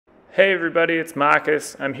Hey everybody, it's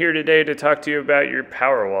Marcus. I'm here today to talk to you about your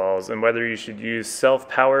Powerwalls and whether you should use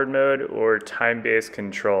self-powered mode or time-based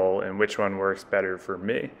control and which one works better for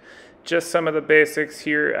me. Just some of the basics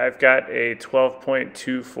here. I've got a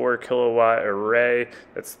 12.24 kilowatt array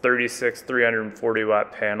that's 36 340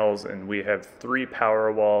 watt panels, and we have 3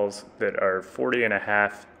 Powerwalls that are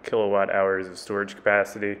 40.5 kilowatt hours of storage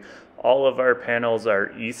capacity. All of our panels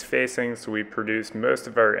are east facing, so we produce most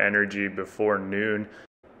of our energy before noon.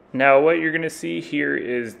 Now what you're going to see here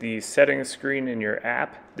is the settings screen in your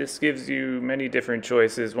app. This gives you many different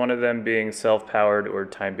choices, one of them being self-powered or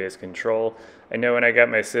time-based control. I know when I got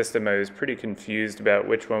my system I was pretty confused about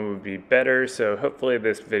which one would be better, so hopefully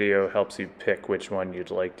this video helps you pick which one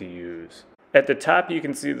you'd like to use. At the top you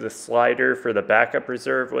can see the slider for the backup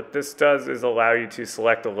reserve. What this does is allow you to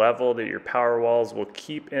select a level that your Powerwalls will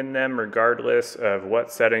keep in them regardless of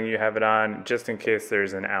what setting you have it on, just in case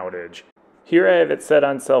there's an outage. Here I have it set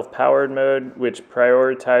on self-powered mode, which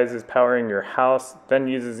prioritizes powering your house, then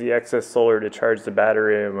uses the excess solar to charge the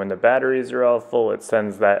battery, and when the batteries are all full, it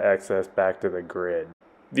sends that excess back to the grid.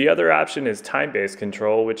 The other option is time-based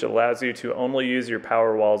control, which allows you to only use your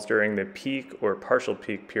Powerwalls during the peak or partial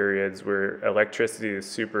peak periods where electricity is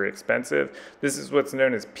super expensive. This is what's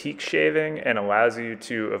known as peak shaving and allows you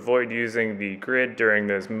to avoid using the grid during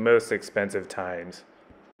those most expensive times.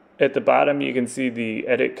 At the bottom you can see the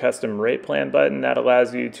Edit Custom Rate Plan button. That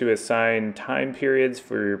allows you to assign time periods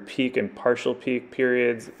for your peak and partial peak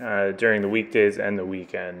periods during the weekdays and the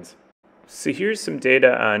weekends. So here's some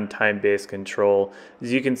data on time-based control.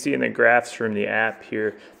 As you can see in the graphs from the app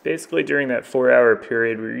here, basically during that 4-hour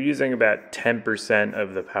period we're using about 10%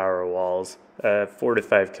 of the Powerwalls, 4 to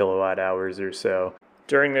 5 kilowatt hours or so.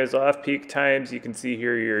 During those off-peak times, you can see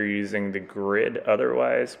here you're using the grid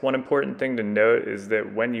otherwise. One important thing to note is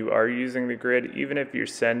that when you are using the grid, even if you're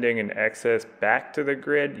sending an excess back to the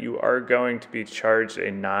grid, you are going to be charged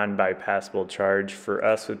a non-bypassable charge. For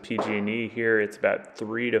us with PG&E here, it's about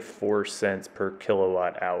 3 to 4 cents per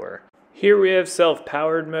kilowatt hour. Here we have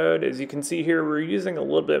self-powered mode. As you can see here, we're using a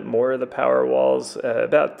little bit more of the Powerwalls,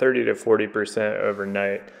 about 30 to 40%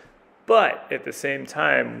 overnight. But at the same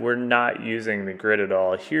time, we're not using the grid at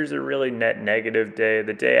all. Here's a really net negative day.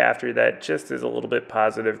 The day after that just is a little bit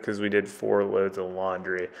positive because we did 4 loads of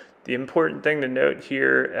laundry. The important thing to note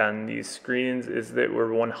here on these screens is that we're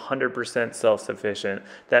 100% self-sufficient.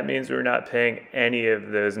 That means we're not paying any of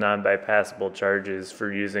those non-bypassable charges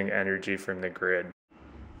for using energy from the grid.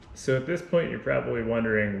 So at this point, you're probably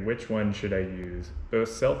wondering which one should I use?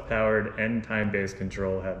 Both self-powered and time-based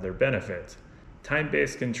control have their benefits.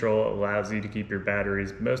 Time-based control allows you to keep your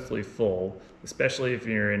batteries mostly full, especially if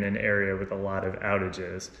you're in an area with a lot of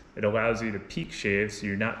outages. It allows you to peak shave so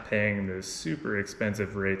you're not paying those super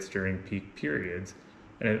expensive rates during peak periods.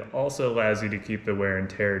 And it also allows you to keep the wear and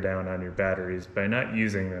tear down on your batteries by not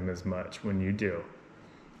using them as much when you do.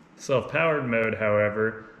 Self-powered mode,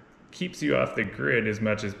 however, keeps you off the grid as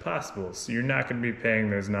much as possible, so you're not going to be paying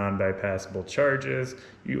those non-bypassable charges.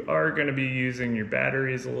 You are going to be using your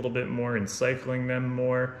batteries a little bit more and cycling them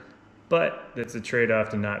more, but that's a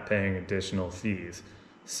trade-off to not paying additional fees.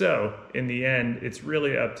 So in the end, it's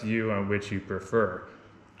really up to you on which you prefer.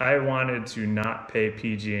 I wanted to not pay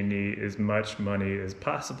PG&E as much money as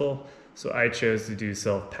possible, so I chose to do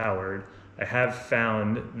self-powered. I have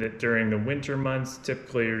found that during the winter months,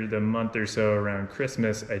 typically the month or so around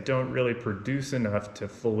Christmas, I don't really produce enough to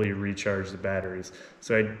fully recharge the batteries.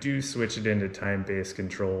 So I do switch it into time-based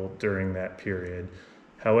control during that period.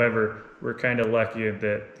 However, we're kind of lucky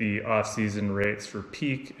that the off-season rates for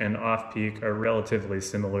peak and off-peak are relatively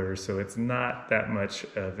similar, so it's not that much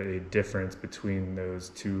of a difference between those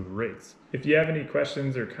two rates. If you have any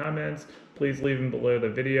questions or comments, please leave them below the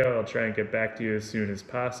video. I'll try and get back to you as soon as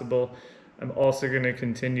possible. I'm also going to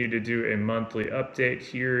continue to do a monthly update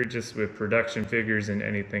here just with production figures and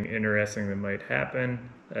anything interesting that might happen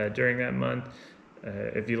during that month.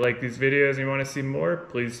 If you like these videos and you want to see more,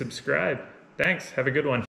 please subscribe. Thanks. Have a good one.